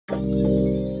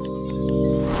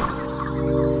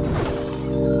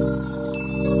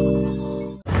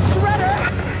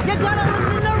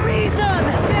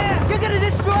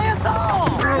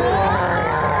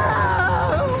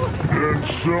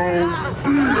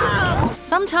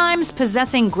Sometimes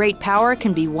possessing great power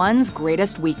can be one's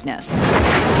greatest weakness.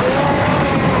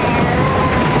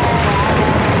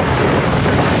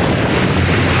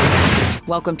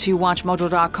 Welcome to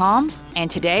WatchMojo.com, and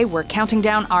today we're counting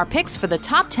down our picks for the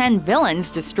top 10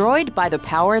 villains destroyed by the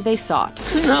power they sought.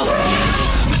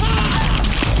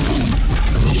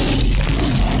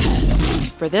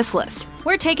 For this list,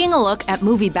 we're taking a look at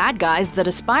movie bad guys that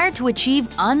aspire to achieve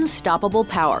unstoppable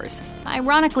powers,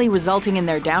 ironically resulting in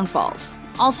their downfalls.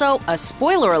 Also, a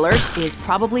spoiler alert is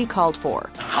probably called for.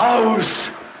 House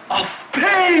of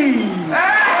Pain!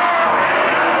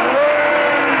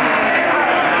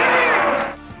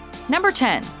 Number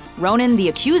 10. Ronan the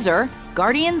Accuser,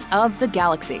 Guardians of the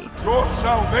Galaxy. Your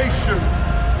salvation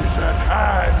is at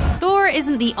hand. Thor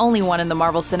isn't the only one in the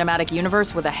Marvel Cinematic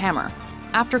Universe with a hammer.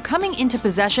 After coming into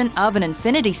possession of an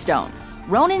Infinity Stone,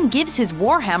 Ronan gives his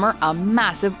Warhammer a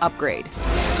massive upgrade.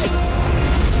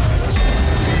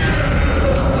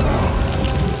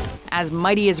 As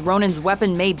mighty as Ronan's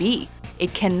weapon may be,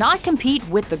 it cannot compete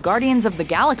with the Guardians of the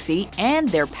Galaxy and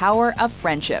their power of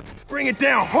friendship. Bring it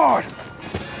down hard.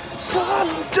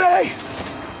 Someday,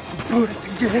 put it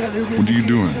together. What are you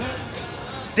doing?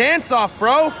 Dance off,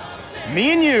 bro!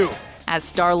 Me and you! As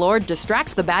Star-Lord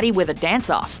distracts the baddie with a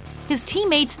dance-off, his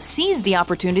teammates seize the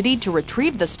opportunity to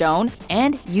retrieve the stone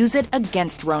and use it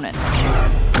against Ronan.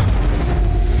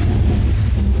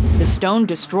 The stone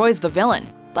destroys the villain,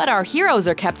 but our heroes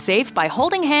are kept safe by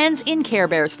holding hands in Care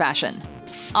Bears fashion.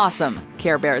 Awesome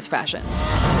Care Bears fashion.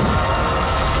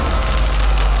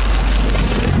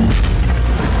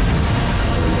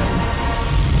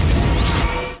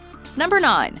 Number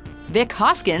 9. Vic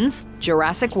Hoskins,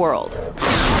 Jurassic World.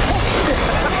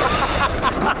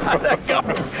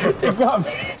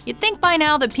 You'd think by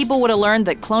now that people would have learned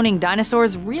that cloning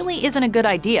dinosaurs really isn't a good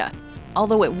idea,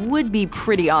 although it would be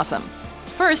pretty awesome.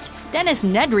 First, Dennis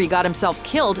Nedry got himself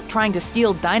killed trying to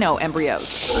steal dino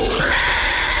embryos.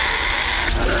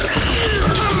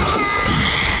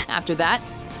 After that,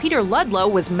 Peter Ludlow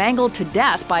was mangled to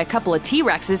death by a couple of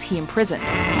T-Rexes he imprisoned.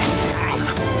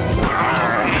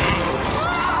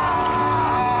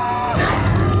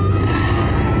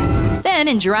 Then,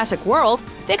 in Jurassic World,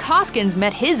 Vic Hoskins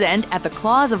met his end at the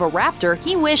claws of a raptor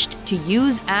he wished to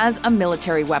use as a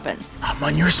military weapon. I'm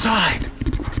on your side.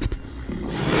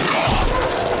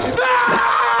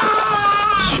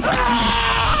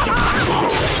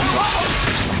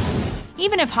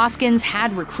 Even if Hoskins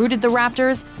had recruited the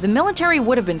raptors, the military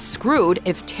would have been screwed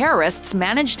if terrorists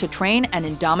managed to train an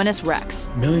Indominus Rex.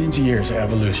 Millions of years of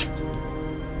evolution.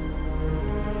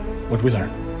 What'd we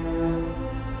learn?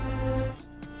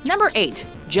 Number 8.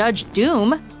 Judge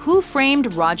Doom, Who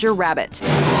Framed Roger Rabbit.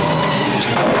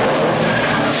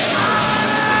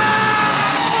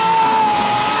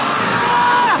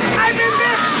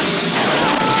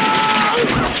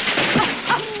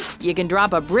 You can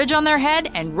drop a bridge on their head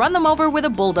and run them over with a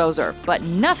bulldozer, but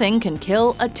nothing can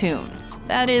kill a Toon.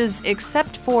 That is,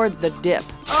 except for the dip.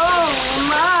 Oh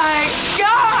my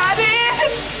God,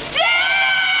 it's dead!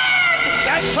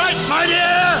 That's right, my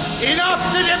dear! Enough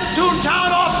to dip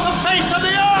Toontown off the face of the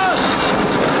earth!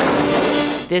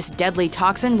 This deadly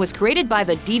toxin was created by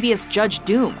the devious Judge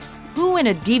Doom, who in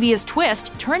a devious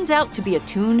twist turns out to be a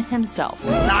Toon himself.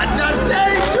 Not just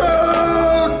a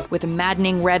Toon! With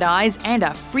maddening red eyes and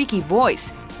a freaky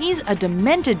voice, he's a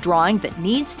demented drawing that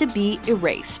needs to be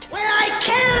erased. When I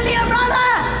killed your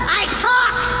brother, I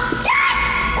talked!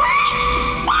 Just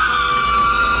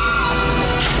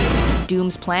wait!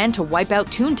 Doom's plan to wipe out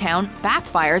Toontown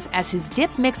backfires as his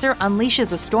dip mixer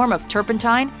unleashes a storm of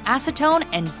turpentine, acetone,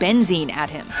 and benzene at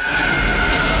him.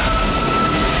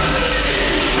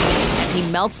 As he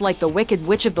melts like the Wicked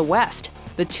Witch of the West,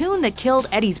 the Toon that killed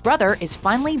Eddie's brother is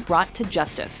finally brought to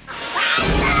justice.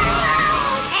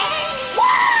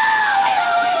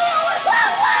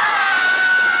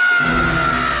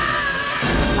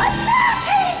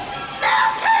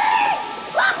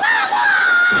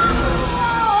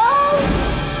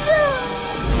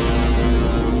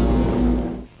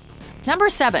 Number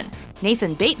 7.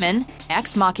 Nathan Bateman,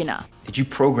 Ex Machina. Did you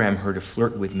program her to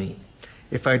flirt with me?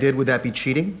 If I did, would that be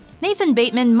cheating? Nathan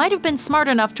Bateman might have been smart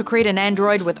enough to create an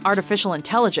android with artificial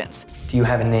intelligence. Do you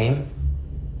have a name?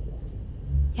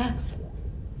 Yes.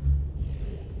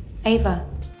 Ava.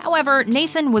 However,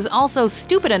 Nathan was also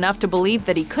stupid enough to believe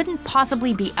that he couldn't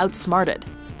possibly be outsmarted.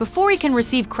 Before he can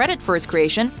receive credit for his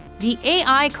creation, the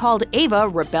AI called Ava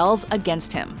rebels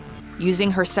against him.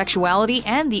 Using her sexuality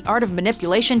and the art of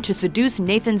manipulation to seduce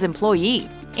Nathan's employee,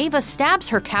 Ava stabs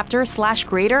her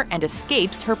captor/creator and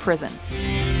escapes her prison.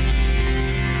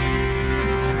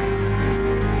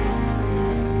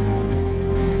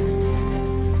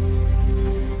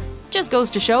 just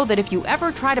goes to show that if you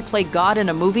ever try to play God in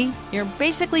a movie, you're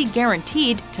basically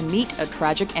guaranteed to meet a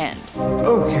tragic end.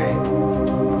 Okay.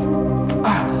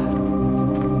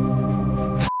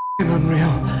 Unreal.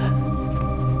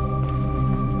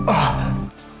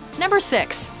 Number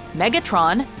 6.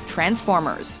 Megatron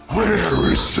Transformers. Where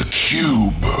is the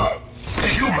cube? The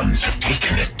humans have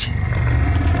taken it.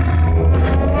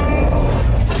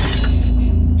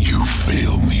 You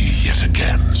fail me yet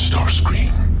again,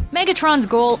 Starscream. Megatron's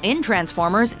goal in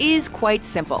Transformers is quite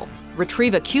simple.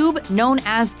 Retrieve a cube known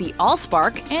as the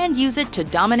Allspark and use it to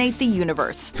dominate the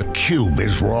universe. The cube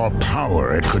is raw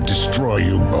power. It could destroy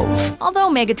you both. Although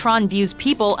Megatron views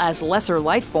people as lesser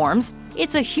life forms,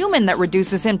 it's a human that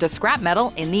reduces him to scrap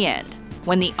metal in the end.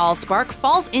 When the Allspark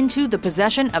falls into the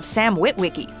possession of Sam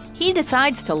Witwicky, he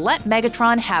decides to let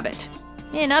Megatron have it.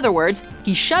 In other words,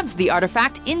 he shoves the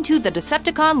artifact into the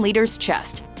Decepticon leader's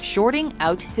chest, shorting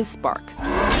out his spark.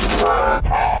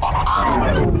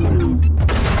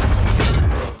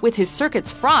 With his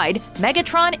circuits fried,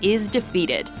 Megatron is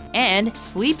defeated and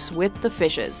sleeps with the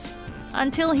fishes,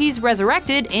 until he's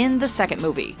resurrected in the second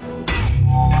movie.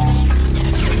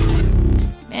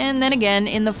 And then again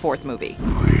in the fourth movie.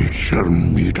 We shall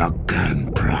meet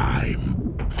again,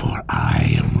 Prime, for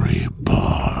I am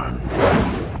reborn.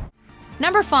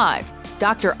 Number 5.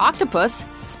 Dr. Octopus,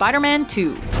 Spider-Man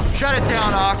 2. Shut it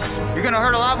down, Ock. You're gonna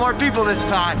hurt a lot more people this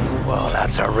time. Well,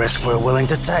 that's a risk we're willing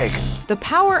to take. The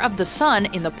power of the sun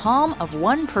in the palm of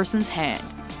one person's hand.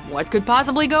 What could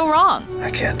possibly go wrong? I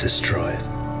can't destroy it.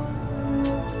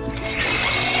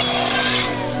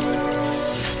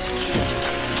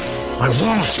 I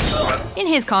won't. In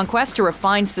his conquest to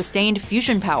refine sustained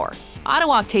fusion power,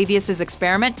 Otto Octavius'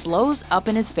 experiment blows up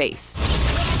in his face.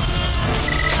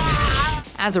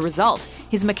 As a result,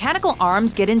 his mechanical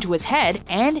arms get into his head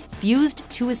and fused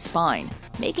to his spine,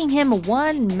 making him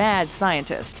one mad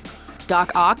scientist.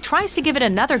 Doc Ock tries to give it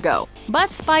another go, but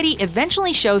Spidey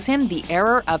eventually shows him the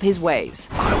error of his ways.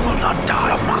 I will not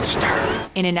die a monster.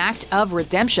 In an act of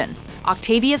redemption,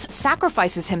 Octavius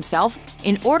sacrifices himself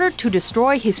in order to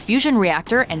destroy his fusion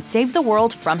reactor and save the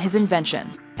world from his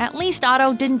invention. At least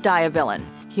Otto didn't die a villain.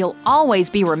 He'll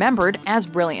always be remembered as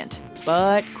brilliant,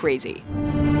 but crazy.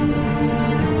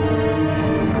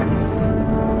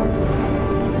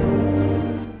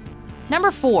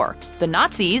 Number 4. The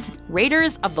Nazis,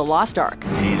 Raiders of the Lost Ark.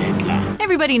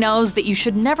 Everybody knows that you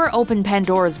should never open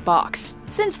Pandora's box.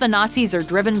 Since the Nazis are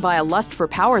driven by a lust for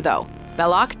power though,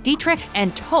 Belloc, Dietrich,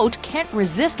 and Todt can't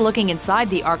resist looking inside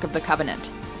the Ark of the Covenant.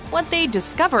 What they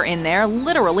discover in there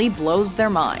literally blows their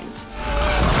minds.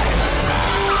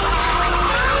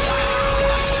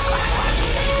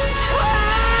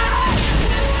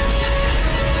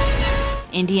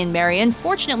 Indy and Marion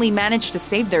fortunately managed to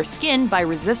save their skin by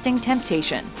resisting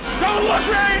temptation. Don't look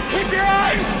right! Keep your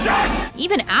eyes shut!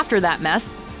 Even after that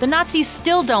mess, the Nazis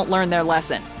still don't learn their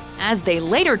lesson, as they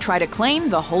later try to claim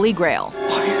the Holy Grail.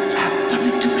 What is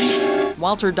happening to me?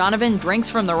 Walter Donovan drinks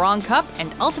from the wrong cup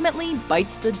and ultimately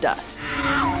bites the dust.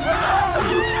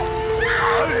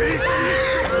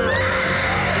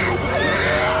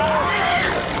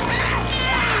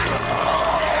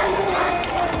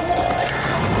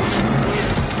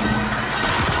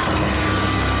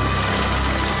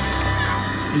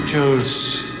 You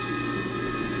chose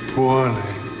poorly.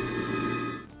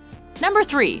 Number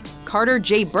 3. Carter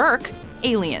J. Burke,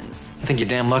 Aliens. I think you're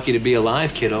damn lucky to be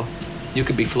alive, kiddo. You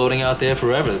could be floating out there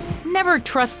forever. Never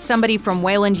trust somebody from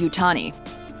Weyland-Yutani.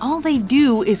 All they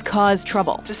do is cause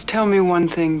trouble. Just tell me one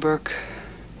thing, Burke.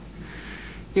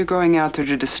 You're going out there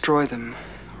to destroy them,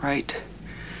 right?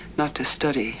 Not to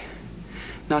study,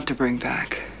 not to bring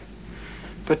back,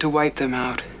 but to wipe them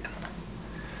out.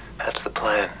 That's the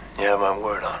plan. You have my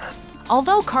word on it.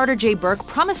 Although Carter J. Burke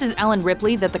promises Ellen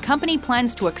Ripley that the company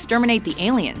plans to exterminate the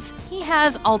aliens, he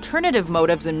has alternative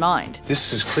motives in mind.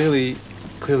 This is clearly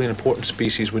an important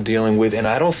species we're dealing with, and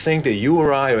I don't think that you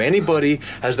or I or anybody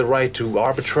has the right to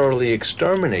arbitrarily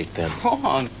exterminate them. Hold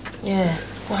on. Yeah,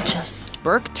 watch us.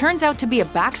 Burke turns out to be a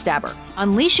backstabber,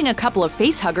 unleashing a couple of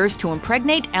facehuggers to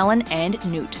impregnate Ellen and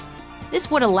Newt. This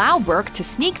would allow Burke to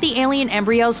sneak the alien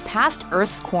embryos past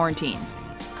Earth's quarantine.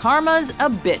 Karma's a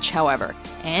bitch, however,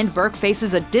 and Burke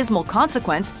faces a dismal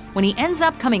consequence when he ends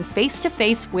up coming face to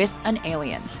face with an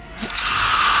alien.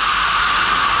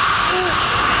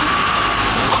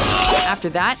 After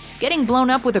that, getting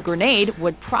blown up with a grenade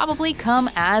would probably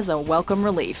come as a welcome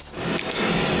relief.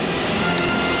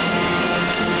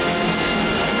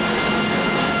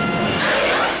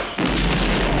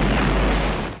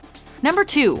 Number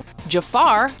 2.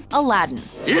 Jafar, Aladdin.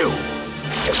 You!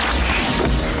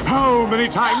 How many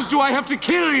times do I have to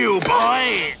kill you,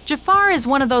 boy? Jafar is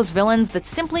one of those villains that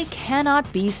simply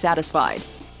cannot be satisfied.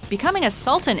 Becoming a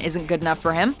sultan isn't good enough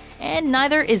for him, and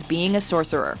neither is being a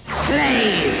sorcerer.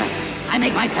 Slave, I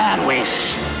make my third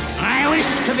wish. I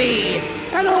wish to be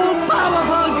an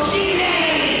all-powerful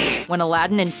genie! When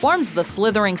Aladdin informs the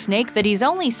slithering snake that he's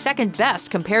only second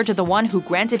best compared to the one who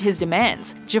granted his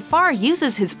demands, Jafar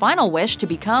uses his final wish to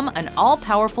become an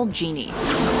all-powerful genie.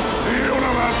 The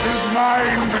universe is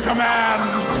mine to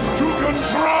command, to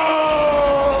control!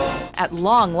 At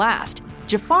long last,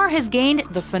 Jafar has gained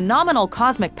the phenomenal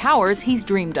cosmic powers he's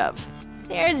dreamed of.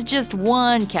 There's just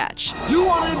one catch. You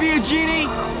wanted to be a genie?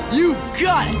 You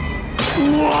got it!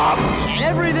 What? And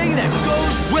everything that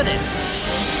goes with it!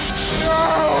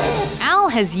 No! Al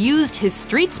has used his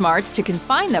street smarts to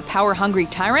confine the power-hungry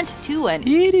tyrant to an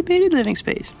itty-bitty living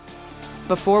space.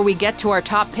 Before we get to our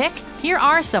top pick, here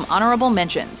are some honorable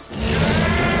mentions.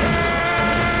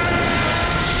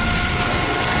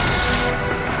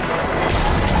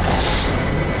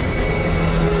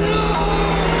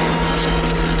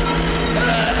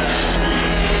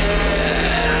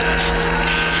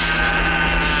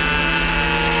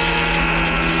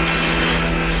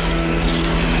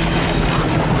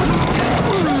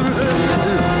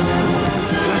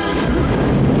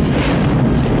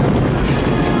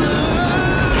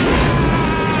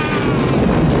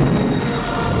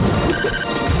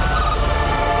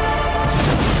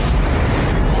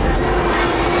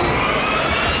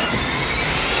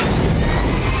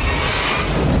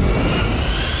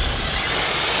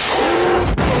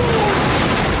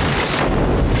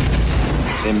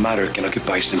 Same matter can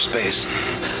occupy some space.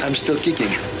 I'm still kicking.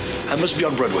 I must be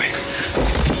on Broadway.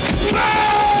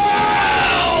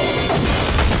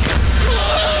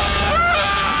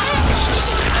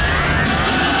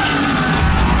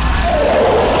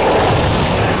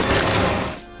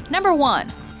 Number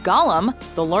 1. Gollum,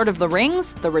 The Lord of the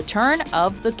Rings, The Return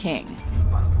of the King.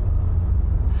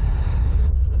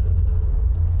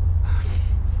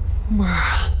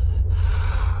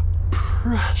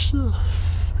 Precious.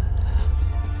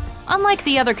 Unlike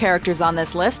the other characters on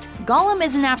this list, Gollum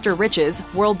isn't after riches,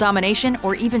 world domination,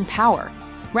 or even power.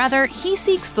 Rather, he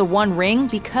seeks the One Ring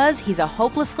because he's a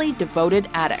hopelessly devoted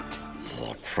addict.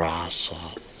 The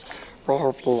precious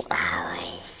will be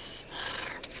ours.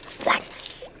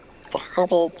 Once the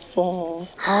Hobbit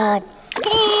says,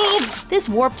 This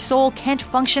warped soul can't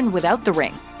function without the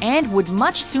ring, and would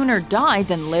much sooner die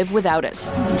than live without it.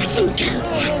 Mustn't go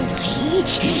that way.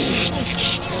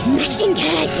 Mustn't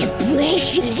hurt the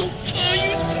precious.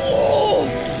 You swore!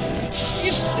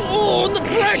 You swore on the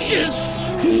precious!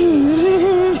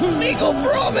 Smeagol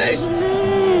promised!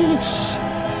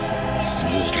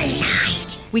 Smeagol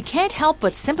lied. We can't help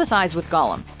but sympathize with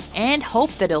Gollum, and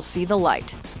hope that he'll see the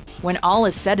light. When all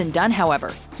is said and done,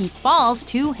 however, he falls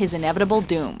to his inevitable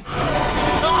doom.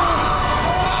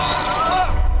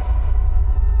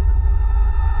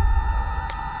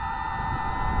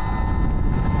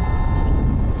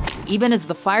 Even as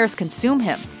the fires consume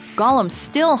him, Gollum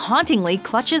still hauntingly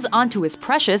clutches onto his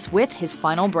precious with his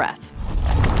final breath.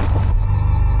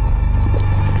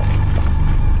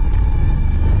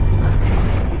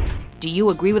 Do you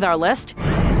agree with our list?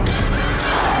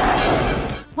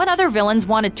 What other villains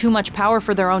wanted too much power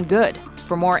for their own good?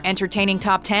 For more entertaining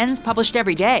top 10s published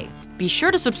every day, be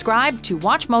sure to subscribe to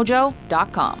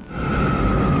WatchMojo.com.